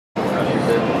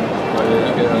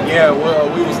Yeah, well,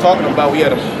 we was talking about, we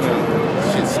had a,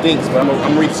 shit stinks, but I'm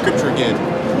gonna read the scripture again.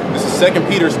 This is 2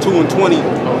 Peter 2:20.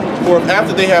 For if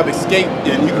after they have escaped,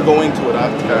 and you can go into it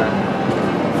after.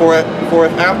 For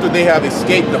if after they have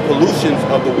escaped the pollutions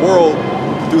of the world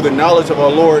through the knowledge of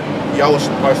our Lord,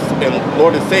 and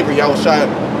Lord and Savior, Yahushua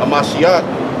HaMashiach,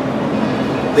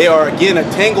 they are again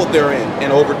entangled therein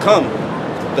and overcome.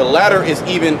 The latter is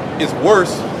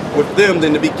worse with them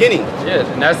than the beginning. Yeah,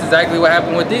 and that's exactly what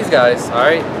happened with these guys. All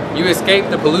right, you escaped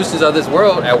the pollutions of this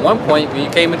world at one point when you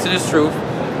came into this truth.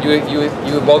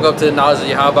 You woke up to the knowledge of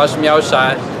Yahweh Shem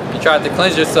Yahushua. You tried to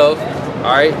cleanse yourself.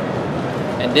 All right,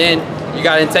 and then you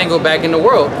got entangled back in the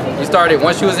world. You started,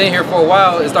 once you was in here for a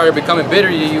while, it started becoming bitter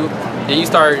to you. Then you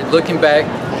started looking back.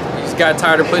 You just got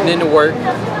tired of putting in the work.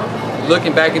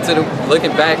 Looking back in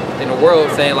the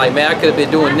world, saying like, man, I could have been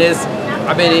doing this.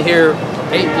 I've been in here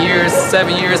 8 years,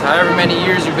 7 years, however many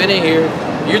years you've been in here.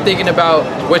 You're thinking about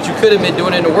what you could have been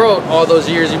doing in the world all those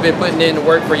years you've been putting in the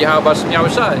work for Yahweh Shem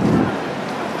Yahushua.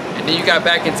 And then you got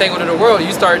back entangled in the world.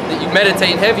 You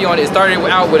meditating heavy on it. It started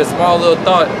out with a small little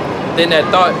thought. Then that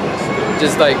thought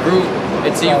just like grew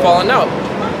until you falling out.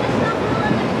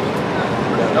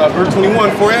 Verse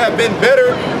 21, for it had been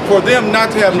better for them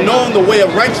not to have known the way of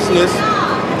righteousness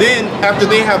than after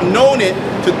they have known it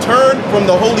to turn from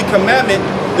the holy commandment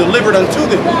delivered unto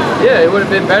them. Yeah, it would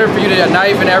have been better for you to not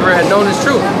even ever have known this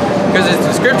truth, because as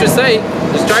the scriptures say,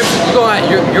 the stripes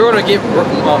you're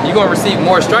gonna receive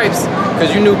more stripes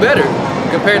because you knew better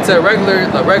compared to a regular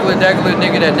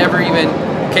nigga that never even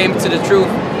came to the truth,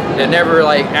 that never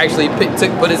like actually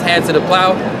put his hand to the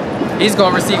plow. He's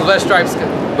gonna receive less stripes,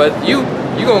 but you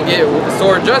gonna get a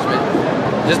sore judgment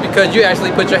just because you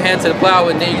actually put your hand to the plow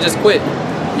and then you just quit.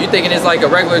 You thinking it's like a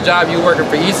regular job, you working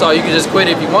for Esau, you can just quit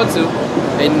if you want to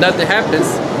and nothing happens.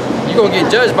 You're gonna get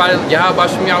judged by Yahweh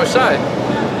Shem Yahushua.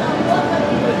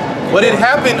 But it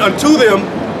happened unto them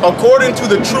according to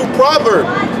the true proverb.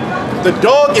 The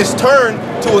dog is turned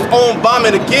to his own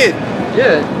vomit again.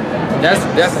 Yeah,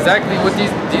 that's exactly what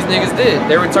these niggas did.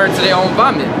 They returned to their own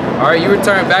vomit. All right, you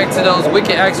return back to those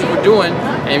wicked acts you were doing,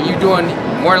 and you doing,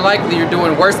 more than likely you're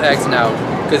doing worse acts now.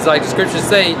 Because like the scriptures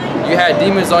say, you had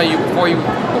demons on you before you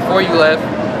left.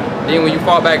 Then when you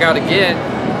fall back out again,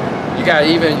 you got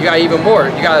even more.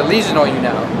 You got a legion on you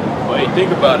now. Well, hey,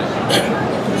 think about it.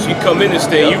 So you come in this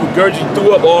thing, you regurgitate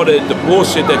through up all the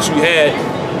bullshit that you had,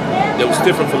 that was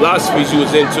different philosophies you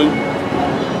was into.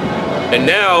 And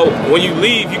now, when you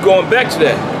leave, you're going back to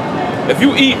that. If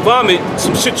you eat vomit,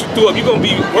 some shit you threw up, you're gonna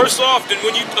be worse off than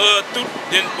when you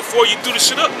than before you threw the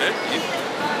shit up, man.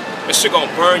 That shit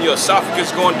gonna burn, your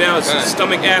esophagus going down, some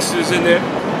stomach acid is in there.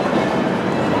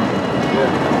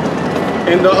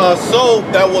 And the soul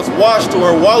that was washed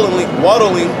or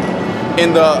waddling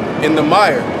in the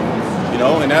mire, you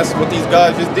know, and that's what these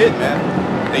guys just did, man.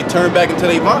 They turned back into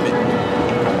their vomit.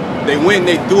 They went,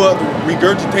 they threw up,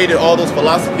 regurgitated all those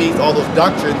philosophies, all those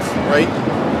doctrines, right?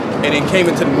 And then came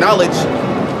into the knowledge,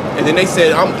 and then they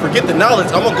said, forget the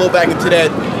knowledge, I'm gonna go back into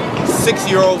that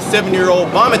 6-year-old, 7-year-old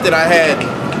vomit that I had.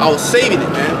 I was saving it,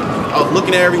 man. I was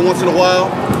looking at it every once in a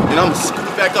while, and I'm gonna scoop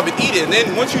it back up and eat it. And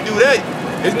then once you do that,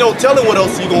 there's no telling what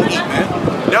else you're gonna eat, man.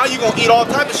 Now you're gonna eat all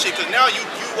type of shit, because now you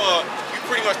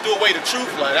pretty much threw away the truth.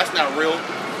 Like, that's not real.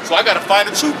 So I gotta find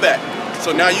the truth back. So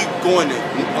now you going to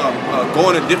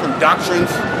different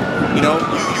doctrines, you know,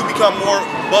 you become more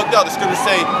bugged out. The scriptures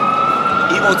say,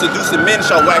 evil and seducing men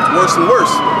shall wax worse and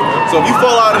worse. So if you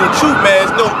fall out of the truth, man,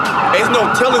 there's no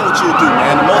telling what you'll do,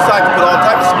 man. The Most High can put all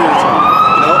types of spirits on you,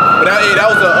 you know. But that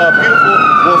was a beautiful,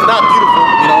 well, it's not beautiful,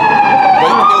 you know, but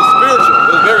it was spiritual.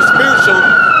 It was very spiritual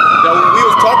that when we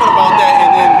was talking about that,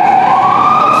 and then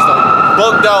I was just like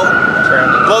bugged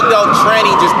out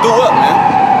tranny just threw up, man,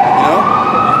 you know.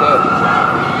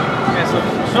 Yeah, so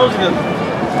it shows you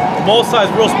the Most High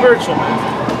is real spiritual, man.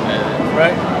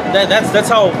 Right? That's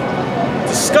how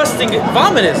disgusting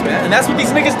vomit is, man. And that's what these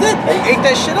niggas did. They ate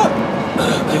that shit up.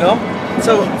 You know?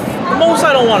 So the Most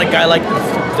High don't want a guy like a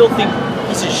filthy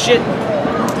piece of shit,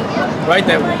 right?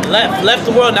 That left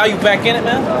the world, now you back in it,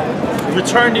 man. You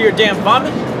return to your damn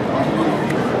vomit.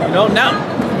 You know, now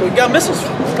we got missiles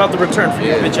about to return for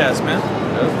you, bitch ass, man.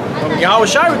 When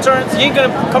Yahushua returns, he ain't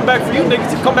gonna come back for you niggas,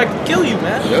 he'll come back to kill you,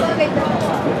 man.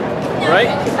 Right?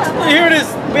 Well, here it is.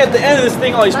 We at the end of this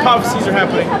thing, all these prophecies are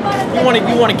happening. You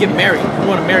wanna get married. You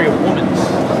wanna marry a woman.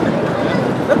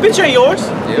 That bitch ain't yours.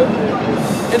 Yeah.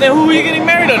 And then who are you getting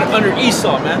married under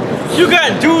Esau, man? You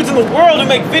got dudes in the world who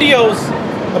make videos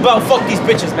about fuck these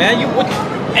bitches, man.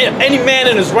 Any man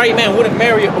in his right man wouldn't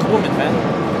marry a woman, man.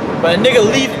 But a nigga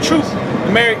leave the truth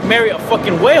and marry a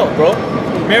fucking whale, bro.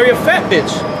 Marry a fat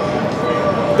bitch.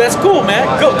 That's cool, man.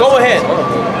 Go ahead.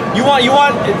 You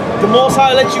want the Most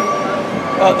High let you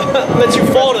let you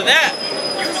fall to that?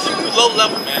 You low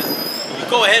level, man. You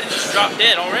go ahead and just drop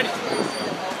dead already.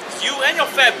 You and your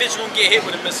fat bitch gonna get hit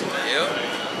with a missile, man. Yeah.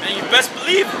 And you best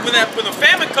believe when the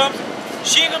famine comes,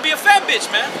 she ain't gonna be a fat bitch,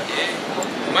 man. Yeah.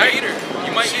 You might eat her.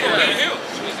 You might eat her.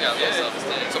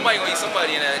 Somebody gonna eat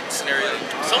somebody in that scenario.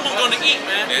 Someone's gonna eat,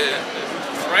 man. Yeah.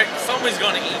 Right? Somebody's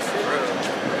gonna eat.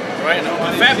 Right?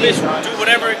 A fat bitch will do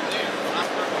whatever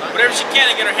she can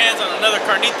to get her hands on another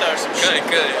carnita or some shit.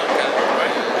 Good.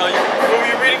 Right? What were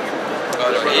you reading?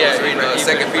 Yeah, reading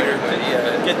 2 Peter.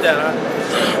 Get that, huh?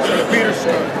 Peter's,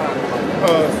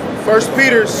 1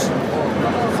 Peter's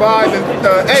 5 and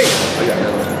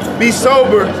 8. Be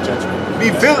sober, be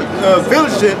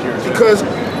vigilant, because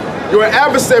your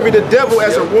adversary, the devil,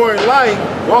 as a roaring lion,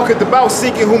 walketh about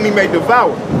seeking whom he may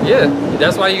devour. Yeah,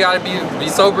 that's why you gotta be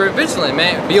sober and vigilant,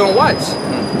 man. Be on watch.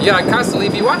 You gotta constantly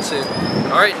be watching.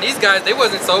 All right, these guys, they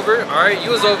wasn't sober. All right, you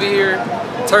was over here,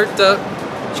 turfed up,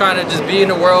 trying to just be in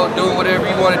the world, doing whatever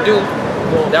you want to do.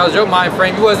 That was your mind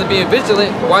frame. You wasn't being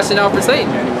vigilant, watching out for Satan.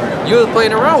 You was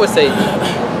playing around with Satan.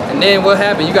 And then what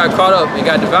happened? You got caught up and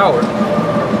got devoured.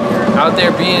 Out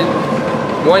there being,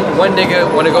 one nigga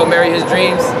want to go marry his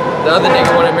dreams, the other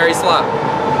nigga want to marry slop.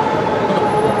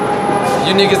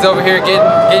 You niggas over here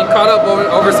getting caught up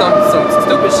over some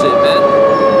stupid shit, man.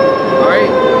 All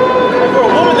right. For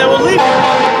a woman that will leave you.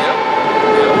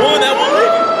 A woman that will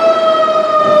leave you.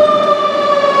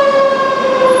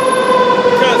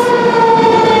 Because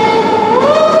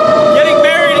getting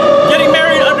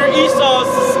married under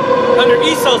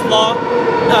Esau's law,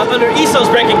 under Esau's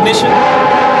recognition,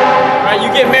 right? You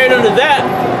get married under that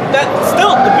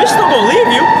still, the bitch still gonna leave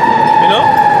you. You know,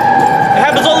 it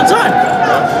happens all the time.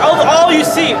 All you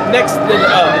see next,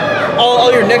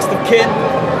 all your next of kin,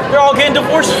 they're all getting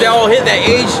divorced. They all hit that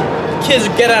age. Kids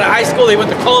get out of high school, they went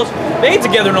to college. They ain't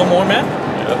together no more, man.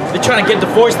 They're trying to get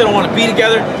divorced. They don't want to be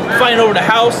together. Fighting over the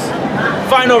house,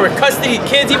 fighting over custody of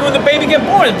kids. Even when the baby get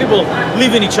born, people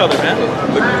leaving each other, man.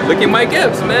 Look at Mike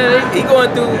Epps, man. He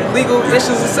going through legal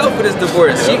issues himself with his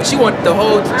divorce. She wanted the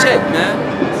whole check, man.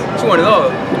 She wanted it all.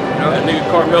 You know? That nigga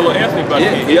Carmelo Anthony about to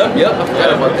get hit. Yep. I forgot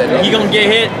about that. He gonna get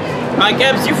hit. Mike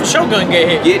Epps, you for sure gonna get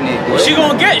hit. Getting it, boy. She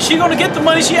gonna get the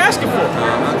money she asking for,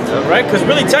 right? Because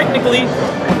really, technically,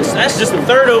 that's just a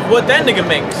third of what that nigga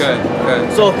makes. Okay.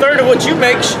 So a third of what you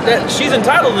make, she's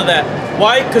entitled to that.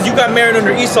 Why? Because you got married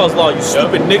under Esau's law, you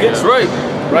stupid nigga. That's right.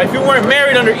 Right? If you weren't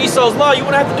married under Esau's law, you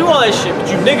wouldn't have to do all that shit.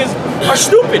 But you niggas are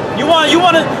stupid. You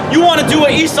wanna do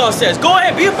what Esau says. Go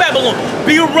ahead, be a Babylon,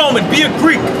 be a Roman, be a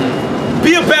Greek,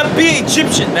 be an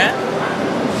Egyptian, man.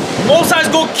 Most High's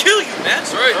gonna kill you, man.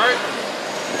 That's right.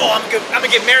 Oh, I'm gonna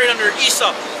get married under Esau.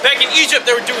 Back in Egypt,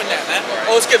 they were doing that, man.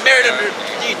 Oh, let's get married under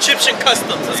the Egyptian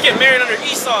customs. Let's get married under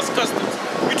Esau's customs.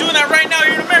 You're doing that right now,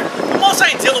 you're in America. The Most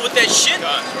High ain't dealing with that shit.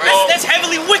 That's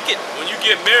heavily wicked. When you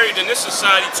get married in this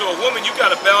society to a woman, you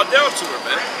gotta bow down to her,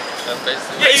 man.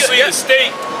 Basically, the state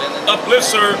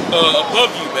uplifts her above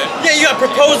you, man. Yeah, you gotta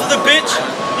propose to the bitch.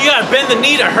 You gotta bend the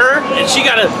knee to her, and she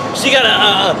gotta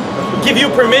give you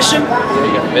permission. Yeah,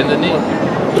 you gotta bend the knee.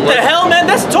 What the hell, man?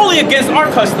 That's totally against our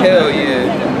custom. Hell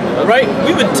yeah. Right?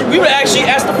 We would actually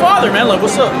ask the father, man, like,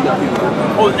 what's up?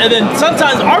 Oh, and then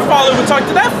sometimes our father would talk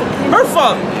to her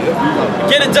father.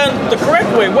 Get it done the correct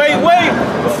way, way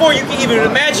before you can even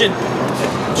imagine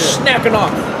snapping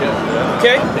off.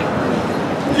 Okay?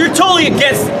 You're totally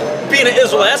against being an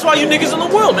Israelite. That's why you niggas in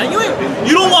the world, man. You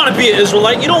don't want to be an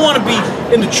Israelite. You don't want to be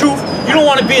in the truth. You don't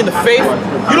want to be in the faith.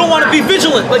 You don't want to be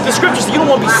vigilant, like the scriptures. You don't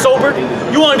want to be sober.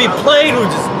 You want to be plagued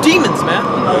with just demons, man.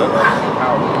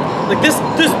 Like this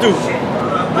dude.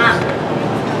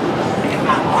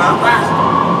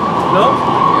 No?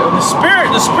 The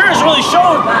spirit's really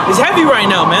showing is heavy right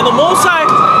now, man. The Most High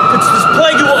could just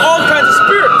plague you with all kinds of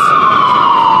spirits.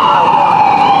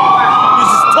 You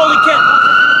just totally can't.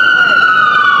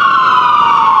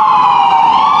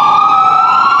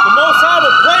 The Most High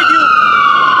will plague you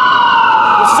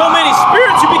with so many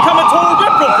spirits, you become a total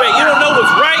reprobate. You don't know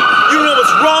what's right. You don't know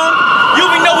what's wrong. You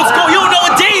don't even know what's going. You don't know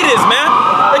what day it is, man.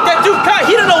 Like that dude, Kai,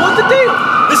 he don't know what the day.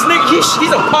 This nigga,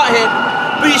 he's a pothead,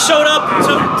 but he showed up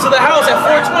to the house at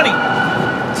 4:20.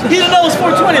 He didn't know it was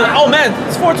 4:20. Like, oh man,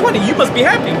 it's 4:20. You must be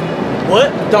happy.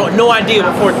 What? No idea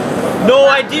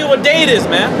what day it is,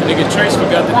 man. Nigga Trace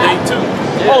forgot the date too.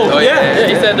 Oh yeah.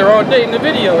 He said the wrong date in the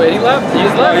video, and he left. He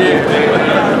was left.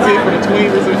 For the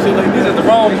tweens or shit like He said the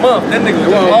wrong month. That nigga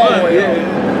was wrong.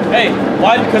 Hey,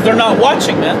 why? Because they're not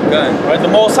watching, man. Okay. Right? The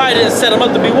Most High didn't set them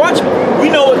up to be watchmen. We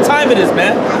know what time it is,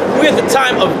 man. We're at the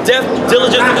time of death,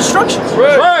 diligence, and destruction.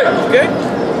 Right. Okay?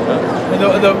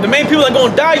 the main people that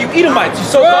gonna die, you Edomites, you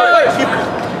so-called white people.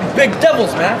 Big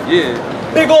devils, man. Yeah.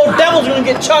 Big old devils are gonna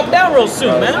get chopped down real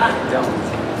soon, man.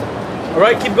 All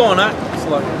right, keep going, huh?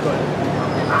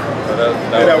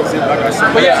 That was it. Like I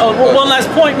said. But yeah, one last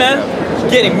point, man.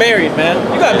 Getting married, man.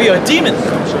 You gotta be a demon.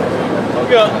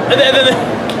 And then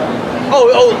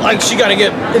like she gotta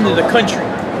get into the country.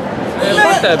 Man,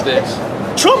 fuck that bitch.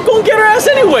 Trump gonna get her ass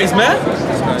anyways, man.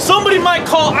 Somebody might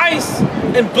call ICE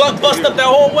and bust up that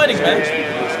whole wedding, man.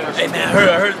 Hey, man,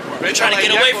 I heard they're trying to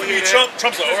get away from you, Trump.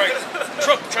 Trump's like, all right.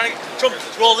 Trump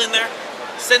roll in there,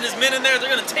 send his men in there. They're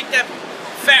gonna take that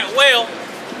fat whale,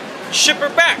 ship her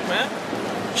back, man.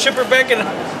 Ship her back in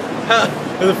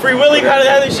the Free Willy. How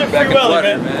they ship Free Willy,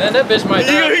 man? That bitch might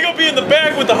die. He gonna be in the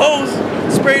bag with the hose,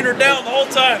 spraying her down the whole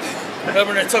time.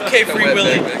 Remember, it's okay, Free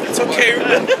Willy. It's okay.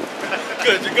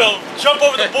 Good to go. Jump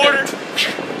over the border.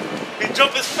 He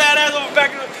jump his fat ass over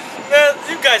back. Man,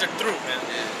 you guys are through, man.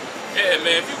 Yeah,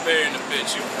 man. If you marrying a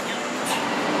bitch, you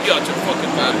out your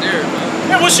fucking mind there, man.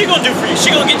 Man, what's she gonna do for you? She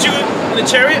gonna get you in the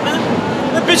chariot, man?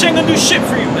 That bitch ain't gonna do shit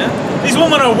for you, man. These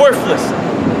women are worthless.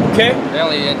 Okay? They're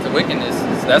only into wickedness.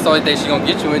 So that's the only thing she gonna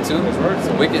get you into.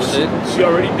 Some wicked shit. She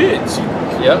already did.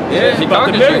 Yeah. She about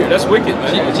to marry her. That's wicked,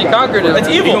 man. She conquered it. That's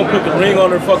evil. He gonna put the ring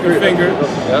on her fucking finger.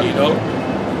 Yeah. You know.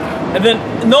 And then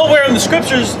nowhere in the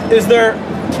scriptures is there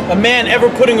a man ever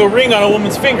putting a ring on a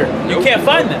woman's finger. You Nope. can't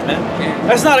find that, man.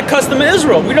 That's not a custom in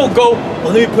Israel. We don't go,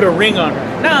 well, let me put a ring on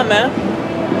her. Nah, man.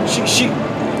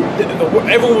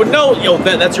 Everyone would know, yo,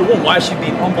 that's your woman. Why is she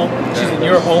being humble? She's in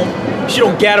your home. She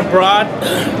don't gad abroad.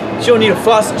 She don't need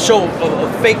a show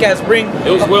a fake ass ring. It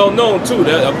was well known too.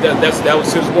 That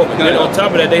was his woman. And on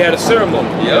top of that, they had a ceremony.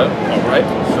 Yeah. All right.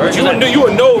 But you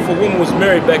would know if a woman was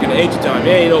married back in the ancient time. It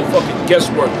ain't no fucking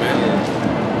guesswork, man.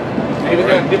 They even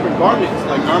got different garments,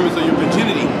 like garments of your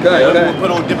virginity. Okay. They will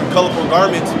put on different colorful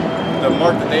garments to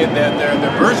mark that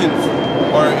they're virgins,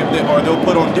 or they'll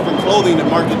put on different clothing to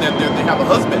mark that they have a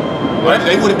husband. Right?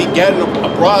 They wouldn't be gathering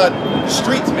abroad the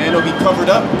streets, man. They'll be covered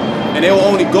up, and they will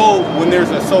only go when there's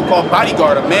a so-called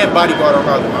bodyguard, a man bodyguard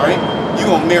around them. All right, you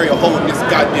gonna marry a hoe in this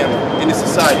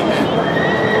society, man.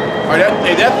 All right,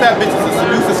 that fat bitch is a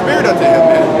seducing spirit unto him,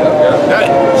 man.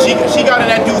 She got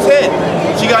in that dude's head.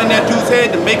 She got in that dude's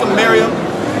head to make him marry him.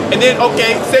 And then,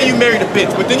 okay, say you married a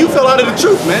bitch, but then you fell out of the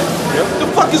truth, man. The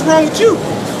fuck is wrong with you?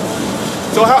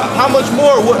 So how much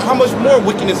more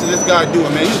wickedness is this guy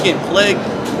doing, man? He's getting plagued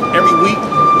every week.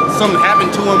 Something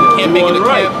happened to him. Can't make it to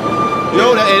camp. You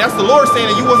know, that's the Lord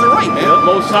saying that you wasn't right, man.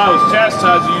 Most High was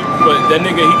chastising you, but that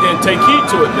nigga, he didn't take heed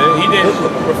to it, man. He didn't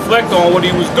reflect on what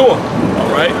he was doing.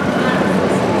 All right.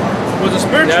 Was a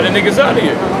spiritual. Now the niggas out of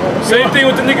here. Same thing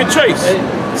with the nigga Chase.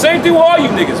 Same thing with all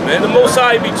you niggas, man. The Most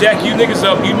High be jacking you niggas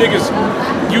up. You niggas,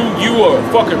 you are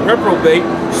fucking reprobate.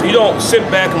 So you don't sit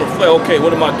back and reflect. Okay,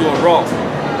 what am I doing wrong?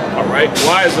 All right.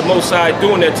 Why is the Most High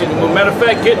doing that to you? Matter of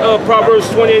fact, get Proverbs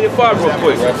 28 and 5 real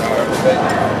quick.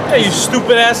 Hey, you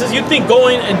stupid asses! You think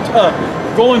going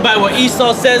by what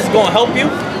Esau says is gonna help you?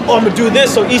 Oh, I'm gonna do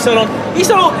this so Esau don't.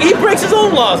 He breaks his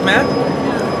own laws, man.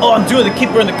 Oh, I'm doing the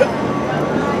keeper in the.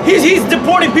 He's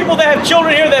deporting people that have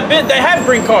children here that have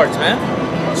green cards, man.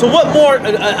 So what more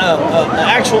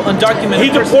actual undocumented?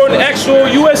 He deporting actual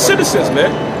U.S. citizens,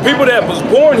 man. People that was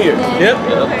born here. Yep.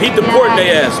 He deporting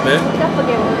their ass, man.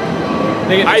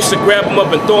 I used to grab them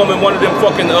up and throw them in one of them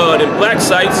fucking them black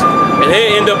sites, and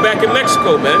they end up back in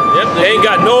Mexico, man. Yep. They ain't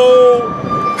got no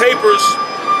papers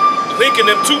linking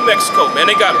them to Mexico, man.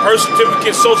 They got birth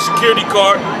certificate, social security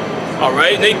card. All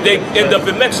right, they end up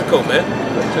in Mexico, man.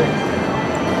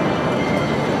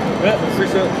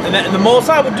 And the Most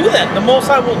High will do that. The Most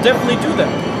High will definitely do that.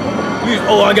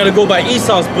 I gotta go by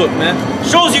Esau's book, man.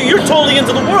 Shows you you're totally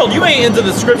into the world. You ain't into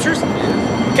the scriptures.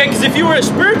 Okay, because if you were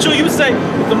spiritual, you would say,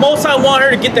 if the Most High want her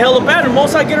to get the hell up at her, the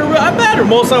Most High get her up at her.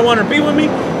 Most High want her to be with me,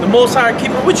 the Most High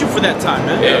keep her with you for that time,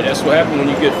 man. Yeah, that's what happened when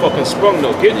you get fucking sprung,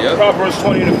 though. Get Proverbs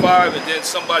 20 and 5, and then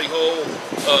somebody hold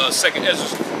 2nd Ezra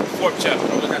 4th chapter.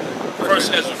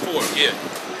 1st Ezra 4, yeah.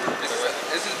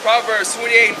 This is Proverbs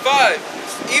 28 and 5.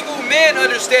 Evil men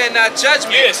understand not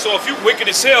judgment. Yeah, so if you wicked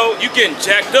as hell, you getting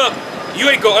jacked up, you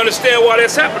ain't gonna understand why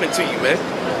that's happening to you, man.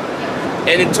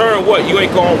 And in turn, what? You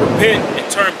ain't gonna repent and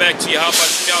turn back to Yahweh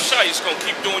Shai. You're just gonna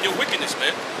keep doing your wickedness,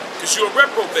 man. Because you're a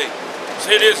reprobate. So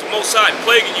here it is, Most High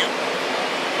plaguing you.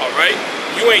 All right?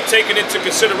 You ain't taking into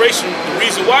consideration the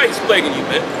reason why he's plaguing you,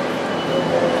 man.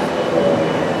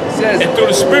 And through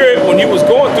the Spirit, when you was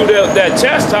going through that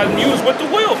chastisement, you was with the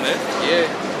will, man. Yeah.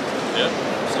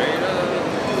 Straight up.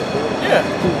 Yeah.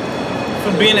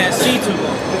 From being at sea too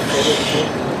long.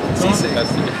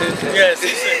 Yes.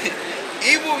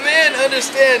 Evil men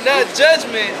understand not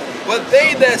judgment, But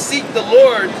they that seek the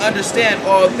Lord understand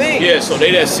all things. Yeah, so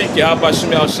they that seek Yahweh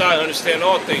Shem Yahushua understand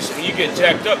all things. So when you get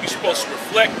jacked up, you're supposed to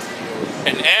reflect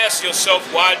and ask yourself,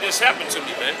 why did this happen to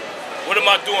me, man? What am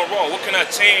I doing wrong? What can I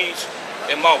change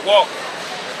in my walk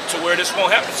to where this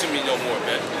won't happen to me no more,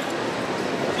 man?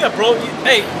 Yeah, bro.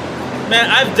 Hey, man,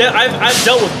 I've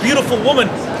dealt with beautiful women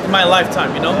in my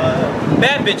lifetime, you know?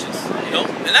 Bad bitches, you know?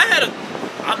 And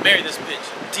I married this bitch,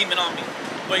 demon on me.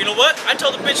 But you know what? I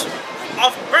told the bitch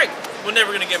off the break, we're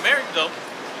never gonna get married though,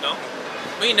 you know?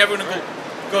 We ain't never gonna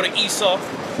go to Esau.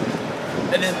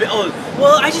 And then, oh,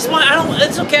 well, it's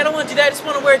okay, I don't want to do that, I just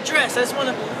want to wear a dress, then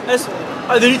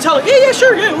you tell her, yeah,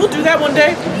 sure, yeah, we'll do that one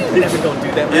day. You never gonna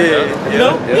do that, man. You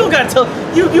know? You don't gotta tell,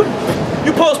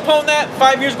 you postpone that,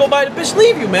 5 years go by, the bitch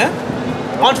leave you, man.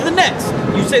 On to the next.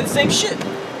 You say the same shit,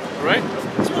 right?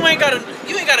 So you ain't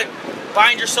gotta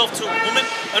bind yourself to a woman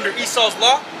under Esau's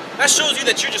law. That shows you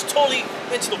that you're just totally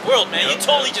into the world, man. You're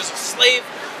totally just a slave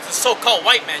to the so-called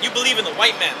white man. You believe in the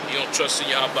white man. You don't trust in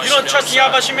Yahweh. You don't trust in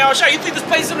Yahweh Shem Yahushua. You think this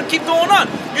place is gonna keep going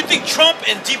on. You think Trump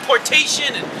and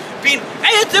deportation and being,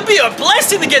 hey, it'd be a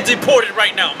blessing to get deported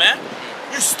right now, man.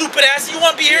 You stupid ass. You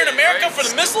wanna be here in America for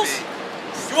the missiles?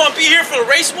 You wanna be here for the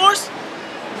race wars?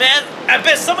 Man, I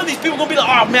bet some of these people gonna be like,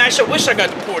 oh man, I wish I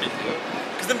got deported.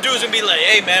 Cause them dudes gonna be like,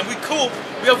 hey man, we cool.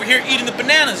 We over here eating the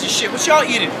bananas and shit. What y'all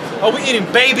eating? Oh, we eating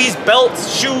babies,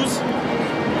 belts, shoes.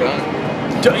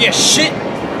 Yeah, shit.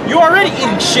 You already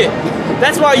eating shit.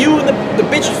 That's why you and the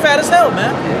bitch is fat as hell, man.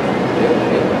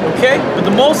 Okay? But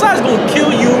the Most High is gonna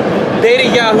kill you, Beta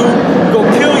Yahoo.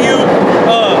 Gonna kill you,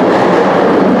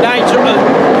 Nigel.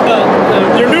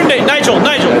 Your new name, Nigel.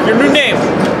 Your new name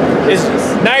is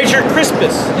Niger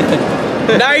Crispus.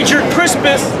 Niger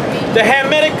Crispus, the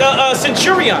Hamitic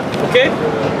centurion. Okay?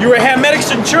 You were a Hamitic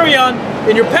centurion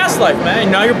in your past life, man.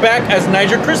 And now you're back as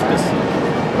Niger Crispus.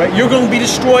 Right? You're gonna be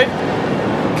destroyed.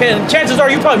 Okay, and chances are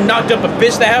you probably knocked up a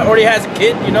bitch that already has a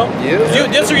kid, you know? Yeah.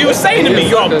 That's what you were saying to me.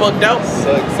 You're all bugged out.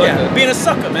 Yeah, being a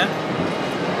sucker, man.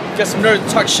 Got some nerve to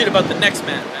talk shit about the next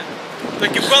man, man.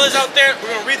 Like you brothers out there,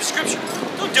 we're gonna read the scripture.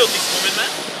 Don't deal with these women, man.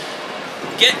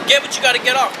 Get what you gotta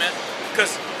get off, man.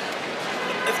 Because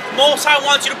if the Most High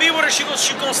wants you to be with her, she's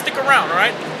gonna stick around, all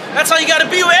right? That's how you gotta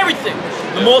be with everything.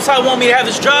 The Most High want me to have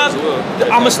this job,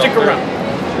 I'm gonna stick around.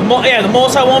 The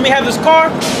Most High want me to have this car,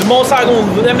 the Most High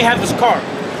gonna let me have this car.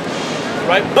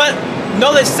 Right? But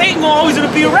know that Satan always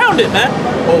gonna be around it, man.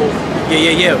 Oh,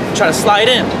 yeah. Try to slide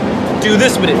in. Do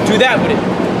this with it, do that with it.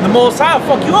 The Most High will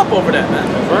fuck you up over that, man.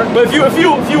 But if you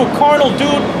a carnal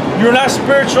dude, you're not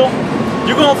spiritual,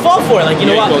 you're gonna fall for it. Like, you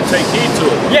know what? You ain't gonna take heed to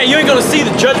it. Yeah, you ain't gonna see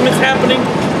the judgments happening.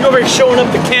 You're over here showing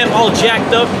up the camp all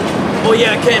jacked up. Oh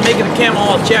yeah, I can't make it the camp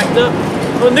all jacked up.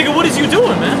 Well, nigga, what is you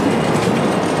doing, man?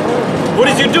 What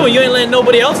is you doing? You ain't letting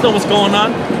nobody else know what's going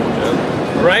on.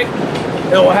 Right?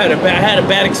 Oh, I had a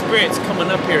bad experience coming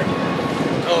up here.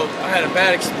 Oh, I had a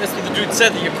bad experience. That's what the dude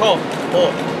said that you called.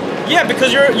 Oh, yeah,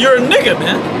 because you're a nigga,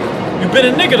 man. You've been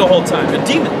a nigga the whole time, a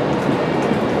demon.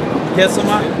 Yes,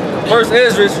 somebody. First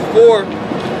Ezra 4,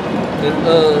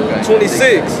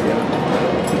 26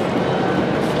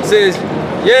 says,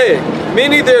 yeah,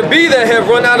 many there be that have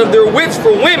run out of their wits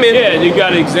for women. Yeah, and you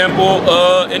got an example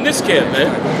in this camp, man.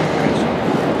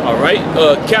 All right,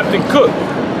 Captain Cook.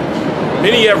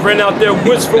 Many have ran out their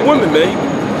wits for women, man.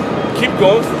 Keep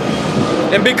going.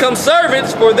 And become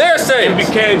servants for their sakes. And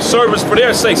became servants for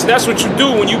their sakes. That's what you do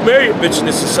when you marry a bitch in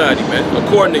this society, man.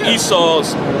 According to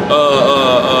Esau's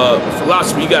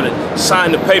philosophy, you gotta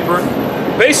sign the paper.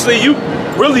 Basically, you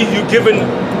giving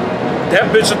that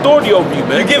bitch authority over you,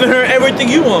 man. You're giving her everything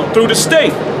you want through the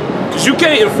state, cause you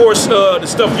can't enforce the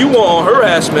stuff you want on her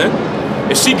ass, man.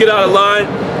 If she get out of line,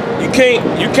 you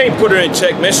can't put her in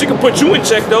check, man. She can put you in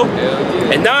check though. Yeah.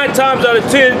 And 9 times out of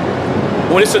 10,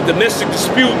 when it's a domestic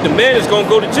dispute, the man is gonna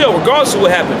go to jail, regardless of what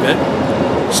happened, man.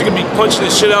 She could be punching the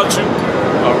shit out you.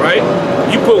 All right.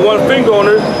 You put one finger on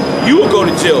her, you will go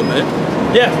to jail, man.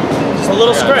 Yeah. Just a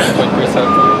little scratch.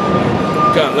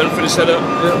 God, let him finish that up.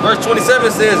 Yeah. Verse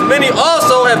 27 says, many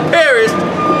also have perished,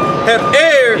 have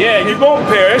erred. Yeah, you won't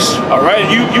perish. All right.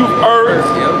 You erred.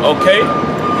 Okay.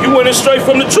 You went in straight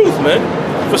from the truth, man.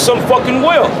 For some fucking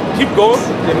well. Keep going.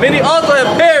 And many also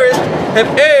have perished, have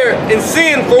erred in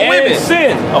sin for women.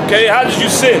 Sin. Okay, how did you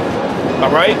sin?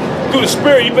 Alright? Through the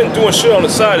spirit, you've been doing shit on the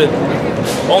side that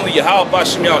only Yahweh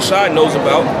Shem Yahushua knows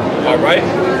about. Alright?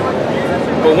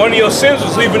 But one of your sins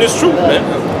was leaving this truth, man.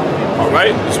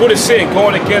 Alright? It's what it's saying,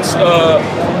 going against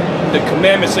the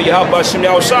commandments of Yahweh Shem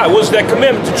Yahushua. What's that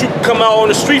commandment? That you come out on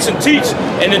the streets and teach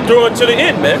and endure unto the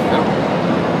end, man.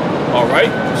 Alright?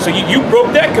 So you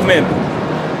broke that commandment.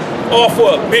 All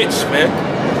for a bitch, man.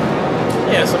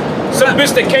 Yeah, Some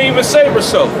bitch that can't even save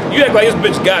herself. You act like this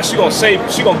bitch God, she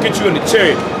gonna get you in the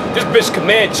chariot. This bitch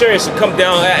command chariots to come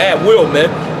down at will, man.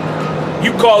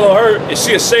 You call on her and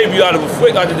she'll save you out of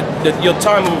your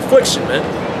time of affliction, man.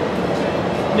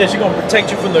 Yeah, she's gonna protect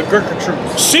you from the Gurkha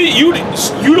troops. You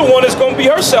the one that's gonna be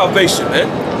her salvation, man.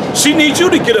 She needs you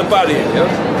to get up out of here. Yep.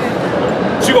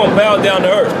 She gonna bow down to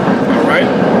her, all right?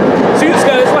 See, this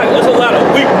guy, it's like there's a lot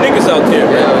of weak niggas out there,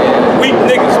 man. Yeah. Weak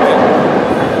niggas, man.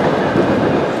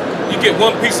 You get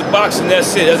one piece of boxing,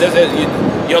 that's it.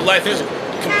 Your life is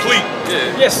complete.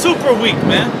 Yeah, super weak,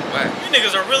 man. Right. You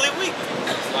niggas are really weak.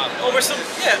 Over some,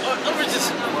 over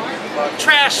just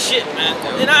trash shit, man.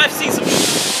 And I've seen the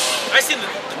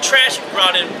trash you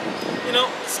brought in. You know,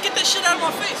 let's get that shit out of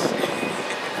my face.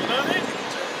 You know what I mean?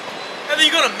 And then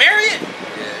you're gonna marry it?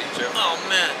 Yeah, you oh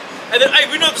man. And then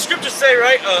we know what the scriptures say,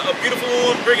 right? A beautiful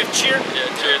woman bringeth cheer. Yeah,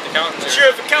 cheer at the countenance. Cheer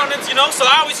at the countenance, you know. So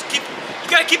I always you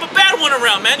gotta keep a bad one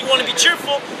around, man. You want to be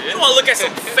cheerful. Yeah. You don't want to look at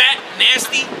some fat,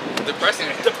 nasty. Depressing.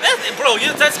 Bro,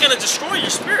 that's gonna destroy your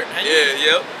spirit, man. Yeah,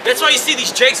 yep. That's why you see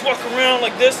these jakes walking around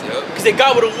like this, because they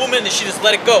got with a woman and she just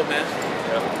let it go, man.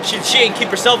 Yep. She ain't keep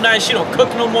herself nice. She don't cook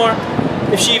no more.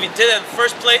 If she even did that in the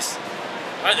first place,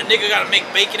 the nigga gotta make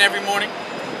bacon every morning.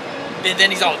 Then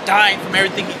he's all dying from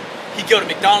everything. He go to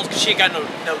McDonald's because she ain't got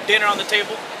no dinner on the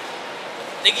table.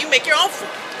 Nigga, you make your own food.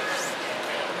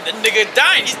 The nigga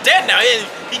dying. He's dead now.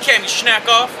 He can't even snack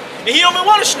off. And he don't even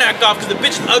want to snack off because the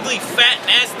bitch is ugly, fat,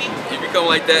 nasty. You become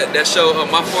like that show,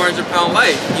 My 400-Pound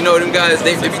Life. You know them guys,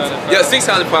 they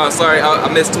 600 pounds, sorry, I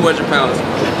missed 200 pounds.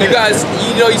 You guys,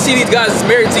 you see these guys that's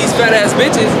married to these fat ass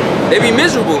bitches, they be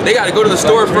miserable. They gotta go to the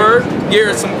store for her, get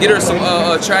her some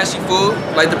trashy food.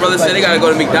 Like the brother said, they gotta go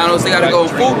to McDonald's, they gotta go on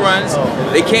food runs.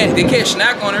 They can't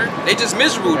snack on her. They just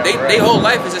miserable. They whole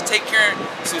life is just take care of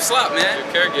some slop, man.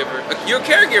 You're a caregiver. You're a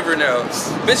caregiver now.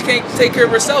 Bitch can't take care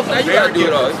of herself, now you gotta do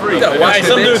it all. You gotta watch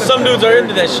some dudes are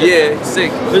into that shit. Yeah,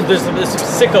 sick. There's some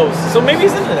sickos. So maybe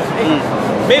he's into that. Hey,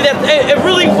 maybe that. It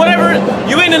really, whatever.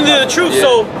 You ain't into the truth,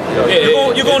 so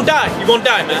you're gonna die. You're gonna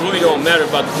die, man. It really don't matter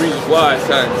about the reasons why.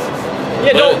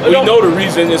 Yeah, we know the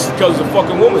reason is because of the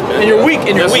fucking woman, man. And you're weak.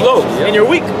 And you're weak. And you're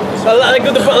weak. Like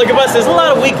if I said, there's a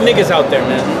lot of weak niggas out there,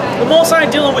 man. The most I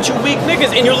ain't dealing with you weak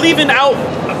niggas, and you're leaving out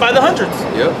by the hundreds.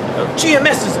 Yep.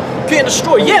 GMS is getting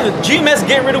destroyed. Yeah, the GMS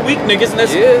get rid of weak niggas, and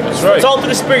that's right. It's all through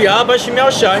the spirit.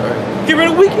 Get rid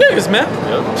of weak niggas, man.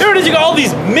 Yep. Here it is, you got all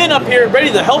these men up here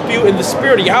ready to help you in the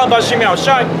spirit of Yahweh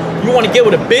Shai. You want to get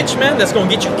with a bitch, man, that's going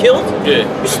to get you killed? Yeah.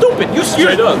 You're stupid. You're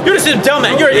just a dumb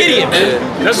man. You're an idiot, man.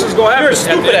 That's what's going to happen. You're a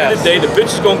stupid ass. At the end of the day, the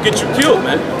bitch is going to get you killed,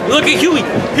 man. Look at Huey.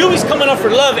 Huey's coming up for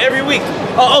love every week.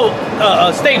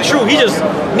 Stay true. He just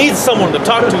needs someone to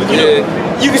talk to. You know,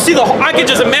 you can see I can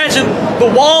just imagine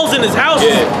the walls in his house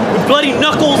with bloody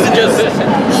knuckles and just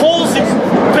holes. He's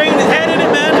banging his head in it,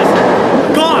 man.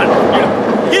 Just gone. You know,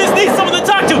 he just needs someone to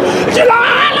talk to.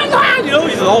 You know,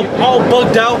 he's all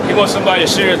bugged out. He wants somebody to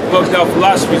share his bugged out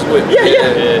philosophies with.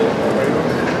 Yeah.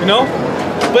 You know?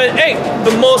 But hey,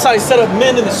 the Most High set up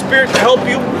men in the spirit to help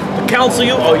you, to counsel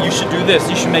you. Oh, you should do this.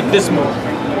 You should make this move.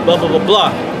 Blah, blah, blah,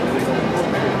 blah.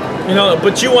 You know,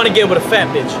 but you want to get with a fat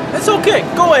bitch. That's okay.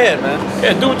 Go ahead, man.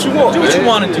 Yeah, do what you want. Do what you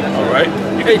want to do. All right?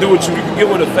 You can do what you can get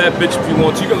with a fat bitch if you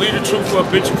want to. You can lead the truth for a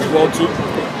bitch if you want to.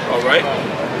 All right?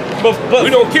 But we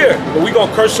don't care. But we going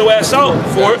to curse your ass out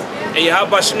for it. And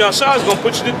Yahweh Shai is going to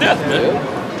put you to death, man.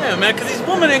 Yeah, man, because these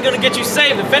women ain't going to get you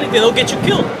saved. If anything, they'll get you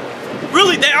killed.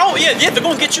 Really? They're going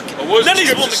to get you killed. None of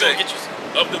these women going to get you saved.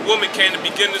 Of the woman came to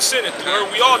begin to sin, and through her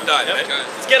we all died, man.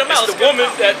 Let's get him out. It's the woman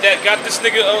that got this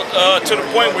nigga to the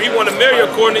point where he wanted to marry her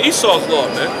according to Esau's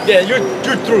law, man. Yeah, you're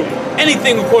through.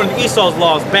 Anything according to Esau's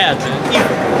law is bad, man.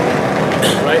 Evil.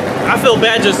 Right? I feel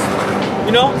bad just,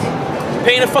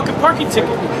 paying a fucking parking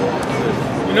ticket.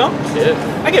 You know?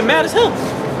 Yeah. I get mad as hell.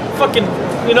 Fucking,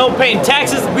 paying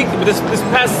taxes. This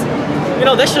past,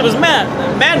 that shit was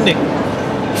maddening.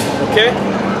 Okay?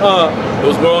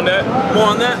 There was more on that? More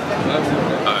on that?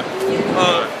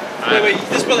 Alright. Wait,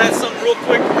 this brother had something real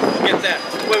quick. We'll get that.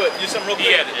 Wait, you something real quick?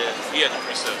 He had the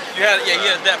precept. You had it, he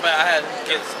had that, but I had to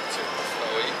get something too.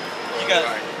 You got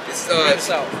it.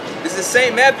 This is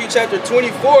St. Matthew chapter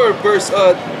 24, verse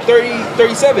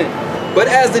 37. But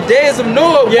as the days of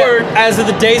Noah were... as of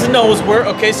the days of Noah's were,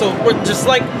 okay, so we're just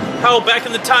like how back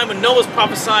in the time when Noah's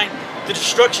prophesying the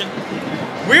destruction,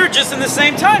 we're just in the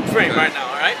same time frame right now,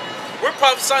 alright? We're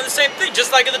prophesying the same thing,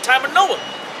 just like in the time of Noah.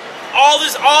 All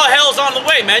hell's on the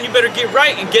way, man. You better get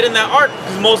right and get in that ark,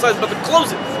 because Most High's about to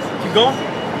close it. Keep going.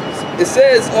 It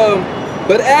says,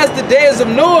 but as the days of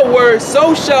Noah were,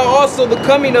 so shall also the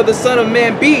coming of the Son of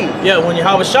Man be. Yeah, when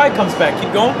Yahweh Shai comes back.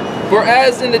 Keep going. For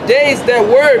as in the days that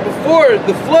were before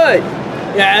the flood,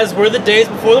 Yeah, as were the days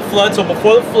before the flood. So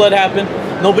before the flood happened,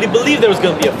 nobody believed there was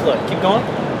going to be a flood. Keep going.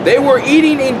 They were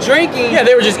eating and drinking. Yeah,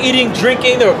 they were just eating,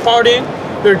 drinking. They were partying.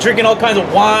 They were drinking all kinds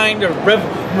of wine.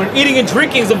 When eating and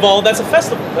drinking is involved, that's a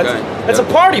festival. That's a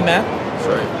party, man. That's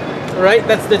right. Right?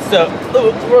 That's the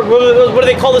what do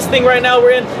they call this thing right now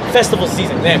we're in? Festival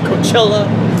season. They have Coachella.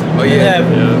 Oh They yeah.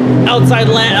 have Outside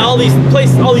Land. All these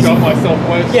places. All these. South by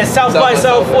Southwest. Yeah, South by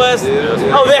Southwest.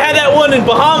 Yeah. Oh, they had that one in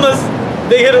Bahamas.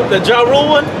 They hit the Ja Rule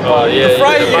one. Oh yeah. The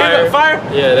fire. yeah, You hear the fire?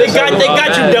 Yeah. They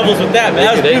got you devils with that, man.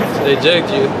 That was beautiful. They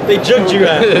jugged you. They jugged you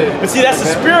at. But see, that's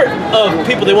the spirit of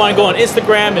people. They want to go on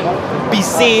Instagram and be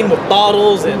seen with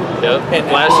bottles and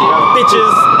Flashy.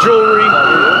 bitches, jewelry,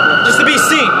 just to be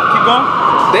seen. Keep going.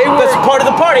 That's part of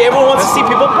the party. Everyone wants to see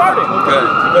people party. Okay.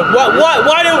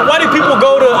 Why do people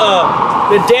go to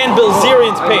the Dan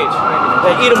Bilzerian's page?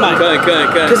 That Edomite.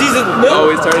 Because he's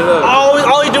always turn it up.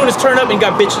 All he's doing is turn up and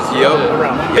got bitches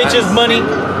around. Bitches, money.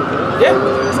 Yeah.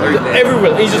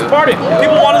 Everywhere. He's just partying.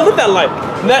 People want to live that life.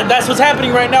 And that's what's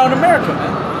happening right now in America,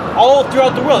 man. All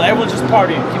throughout the world. Everyone's just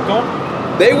partying. Keep going.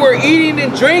 They were eating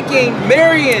and drinking,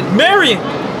 marrying.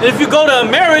 And if you go to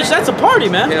a marriage, that's a party,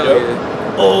 man. Hell yeah.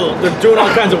 Oh, they're doing all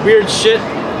kinds of weird shit.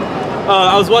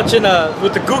 I was watching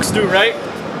with the Gooks dude, right?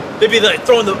 They'd be like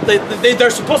throwing they're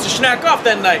supposed to snack off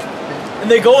that night. And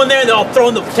they go in there and they're all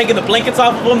taking the blankets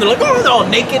off of them. They're like, oh, they're all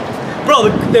naked. Bro,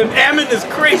 the Ammon is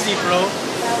crazy, bro.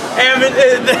 Ammon,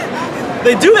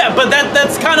 they do that, but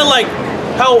that's kind of like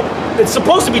how it's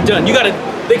supposed to be done. You gotta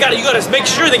make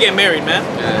sure they get married, man.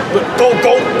 Yeah. But go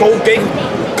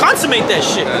consummate that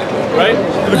shit, right?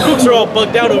 And the Gooks are all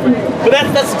bugged out over it. But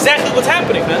that's exactly what's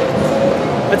happening, man.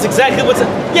 That's exactly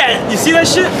yeah, you see that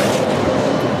shit?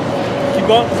 Keep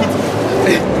going.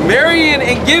 Marrying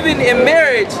and giving in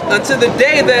marriage until the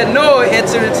day that Noah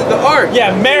entered into the ark.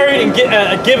 Yeah, married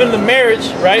and given the marriage,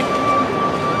 right?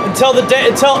 Until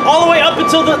all the way up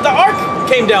until the ark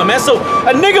came down, man. So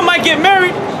a nigga might get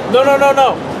married.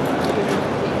 No.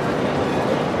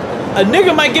 A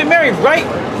nigga might get married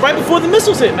right before the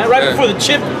missiles hit, man. Right before the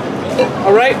chip.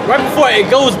 All right, right before it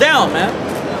goes down, man.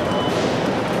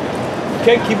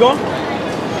 Okay, keep going.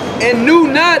 And knew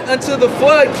not until the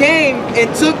flood came and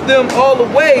took them all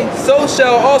away, so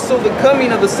shall also the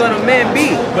coming of the Son of Man be.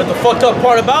 But the fucked up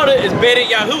part about it is Beit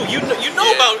Yahoo. You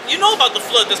know about the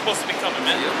flood that's supposed to be coming,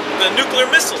 man. The nuclear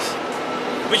missiles.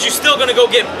 But you're still gonna go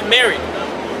get married.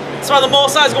 That's why the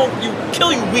Mossad is gonna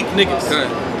kill you weak niggas. Okay.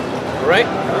 Right?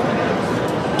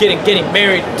 Getting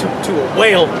married to a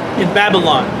whale in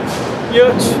Babylon. You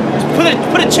know, just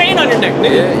put a chain on your neck,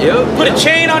 nigga. Yeah, Put a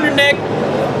chain on your neck.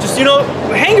 Just,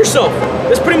 hang yourself.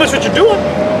 That's pretty much what you're doing.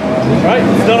 Right?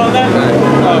 You done on that?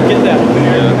 Get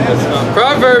that.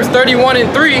 Proverbs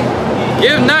 31:3.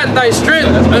 Give not thy strength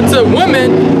unto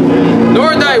woman,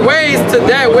 nor thy ways to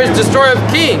that which destroyeth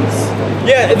kings.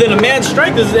 Yeah, and then a man's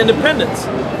strength is his independence.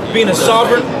 Being a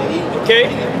sovereign, okay?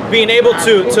 Being able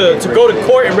to go to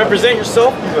court and represent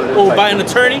yourself by an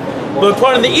attorney. But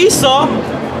according to Esau,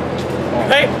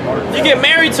 hey, you get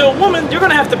married to a woman, you're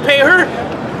gonna have to pay her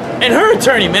and her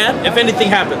attorney, man, if anything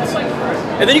happens.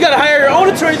 And then you gotta hire your own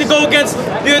attorney to go against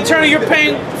the attorney you're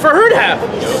paying for her to have.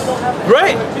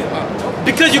 Right?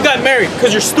 Because you got married,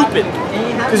 because you're stupid,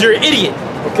 because you're an idiot,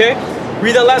 okay?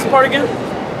 Read that last part again.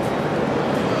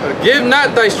 Give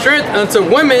not thy strength unto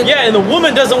women. Yeah, and the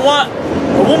woman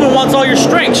wants all your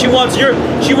strength. She wants you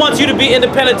to be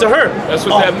independent to her. That's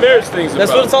what that marriage thing's about.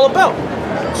 That's what it's all about.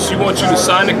 She wants you to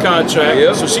sign the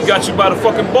contract, so she got you by the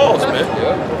fucking balls, man.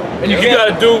 And you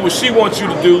gotta do what she wants you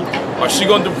to do, or she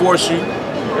gonna divorce you,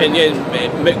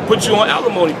 and put you on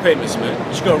alimony payments, man.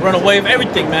 She's gonna run away with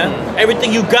everything, man.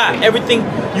 Everything you got, everything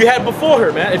you had before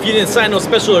her, man. If you didn't sign no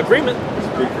special agreement,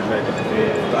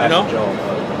 you know.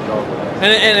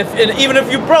 And even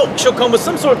if you broke, she'll come with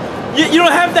some sort. You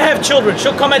don't have to have children.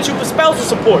 She'll come at you for spousal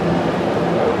support.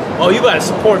 Oh, you gotta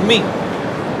support me.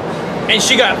 And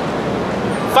she got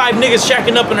 5 niggas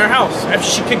shacking up in her house after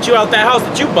she kicked you out that house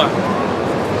that you bought.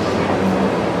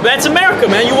 That's America,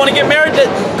 man. You want to get married?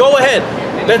 Go ahead.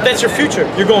 That's your future.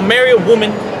 You're gonna marry a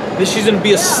woman that she's gonna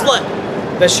be a slut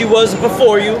that she was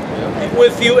before you,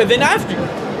 with you, and then after you.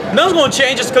 Nothing's gonna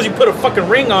change just because you put a fucking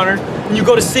ring on her and you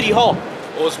go to City Hall.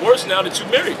 Well, it's worse now that you're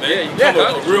married, man. Yeah, you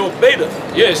become a real beta.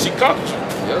 Yeah, she conquered you.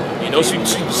 Yeah. You know, she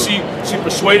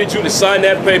persuaded you to sign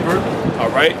that paper. All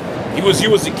right. You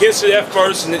was against it at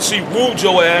first, and then she wooed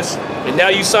your ass, and now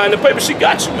you signed the paper. She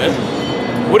got you, man.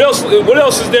 What else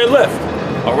is there left?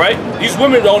 All right. These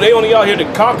women, they only out here to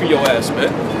conquer your ass,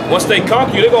 man. Once they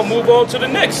conquer you, they're gonna move on to the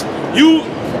next. You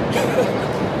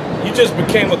just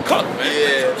became a cuck, man.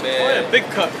 Yeah, man. Big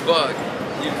cuck. Fuck.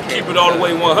 Keep it all the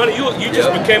way 100. You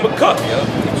just became a cuck.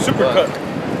 Super cuck.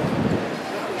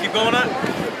 Keep going on.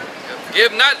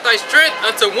 Give not thy strength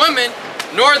unto women,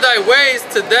 nor thy ways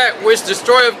to that which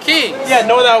destroyeth kings. Yeah,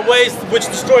 nor thy ways which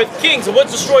destroyeth kings. And what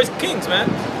destroys kings, man?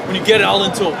 When you get it all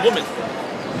into a woman.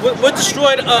 What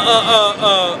destroyed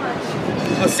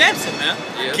Samson, man?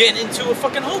 Yeah. Getting into a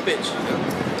fucking hoe bitch.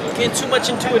 Getting too much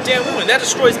into a damn woman. That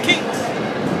destroys kings.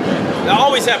 That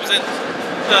always happens.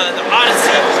 The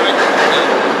Odyssey,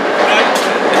 right?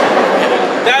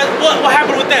 That what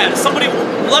happened with that? Somebody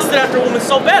lusted after a woman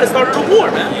so bad it started a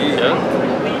war, man. Yeah.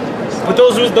 But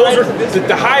those are the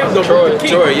high, the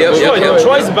king.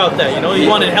 Troy's about that, you know. He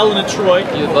wanted Helen of Troy.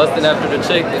 He was lusting after the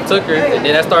chick that took her, and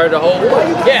then that started the whole war.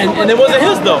 Yeah, and it wasn't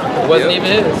his though. It wasn't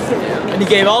even his. And he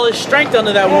gave all his strength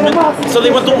unto that woman, so they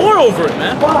went to war over it,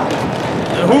 man.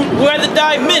 Who had to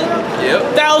die? Men.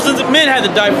 Yep. Thousands of men had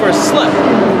to die for a slut.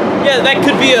 Yeah, that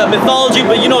could be a mythology,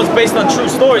 but you know it's based on true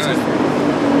stories.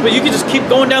 But you can just keep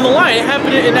going down the line. It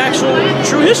happened in actual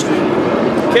true history.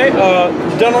 Okay,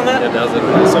 done on that? Yeah, that was it.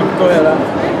 So go ahead,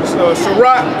 So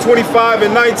Sirach 25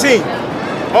 and 19.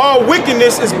 All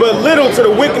wickedness is but little to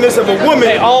the wickedness of a woman.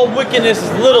 Hey, all wickedness is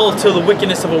little to the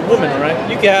wickedness of a woman, right?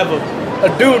 You can have a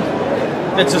dude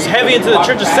that's just heavy into the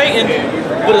Church of Satan,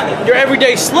 but your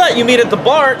everyday slut you meet at the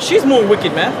bar, she's more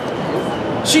wicked, man.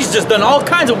 She's just done all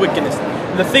kinds of wickedness.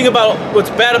 And the thing about what's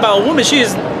bad about a woman,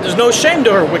 there's no shame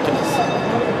to her wickedness.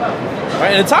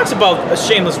 Right? And it talks about a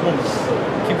shameless woman.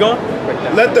 Keep going.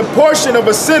 Let the portion of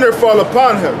a sinner fall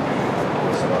upon her.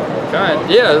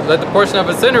 Yeah, let the portion of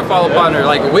a sinner fall upon her.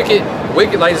 Like a wicked,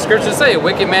 like the scriptures say, a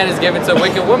wicked man is given to a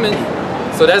wicked woman.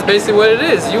 So that's basically what it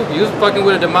is. You was fucking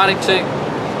with a demonic chick,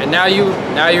 and now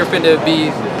you're finna be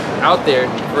out there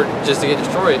just to get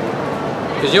destroyed.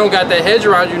 Because you don't got that hedge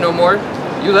around you no more.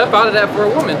 You left out of that for a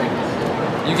woman.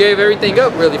 You gave everything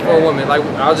up really for a woman. Like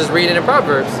I'll just read it in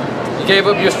Proverbs. You gave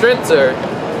up your strength to her.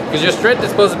 Because your strength is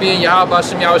supposed to be in Yahweh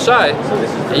Bashem Yahushai.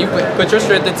 And you put your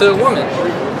strength into a woman.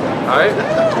 Alright?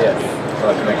 Yeah.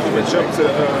 We jump to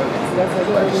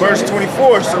verse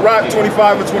 24, Sirach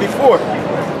 25 and 24.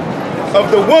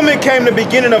 Of the woman came the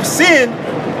beginning of sin,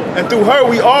 and through her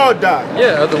we all died.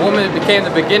 Yeah, the woman became the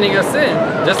beginning of sin.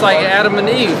 Just like Adam and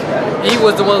Eve. Eve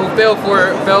was the one who fell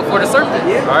for the serpent.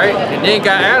 Alright? And then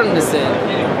got Adam to sin.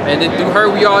 And then through her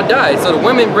we all died. So the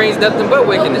woman brings nothing but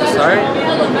wickedness,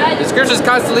 alright? The scriptures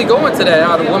constantly go into that,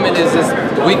 how the woman is just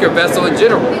the weaker vessel in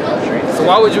general. So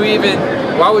why would you even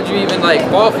like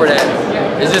fall for that?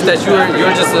 It's just that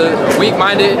you're just a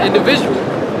weak-minded individual,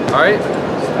 alright?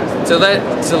 To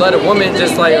let a woman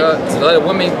just like to let a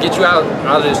woman get you out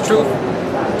of this truth,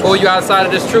 pull you outside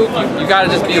of this truth, you gotta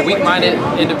just be a weak-minded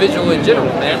individual in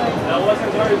general, man.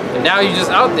 And now you're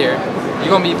just out there. You're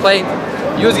gonna be played.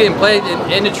 You was getting played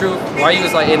in the truth while you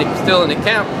was like still in the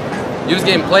camp. You was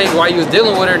getting played while you was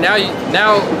dealing with her.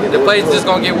 Now the play's just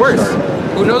gonna get worse.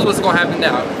 Who knows what's gonna happen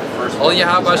now? Only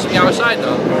Yahweh Bashem Yahushai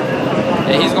knows.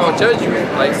 And he's gonna judge you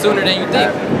like sooner than you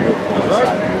think.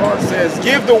 It says,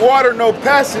 give the water no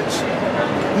passage,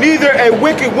 neither a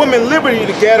wicked woman liberty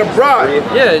to get a bride.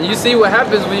 Yeah, and you see what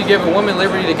happens when you give a woman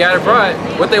liberty to get a bride.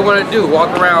 What they want to do,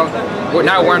 walk around,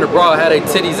 not wearing a bra, had their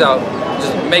titties out,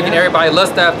 just making everybody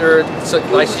lust after her, so,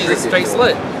 like she's a straight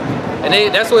slut. And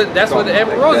that's what the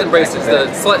Amber Rose embraces, the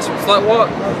slut walk.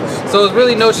 So it's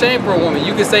really no shame for a woman.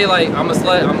 You can say like, I'm a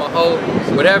slut, I'm a hoe,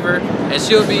 whatever, and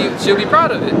she'll be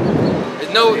proud of it.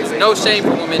 There's no shame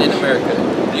for women in America.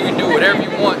 You can do whatever you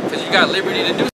want because you got liberty to do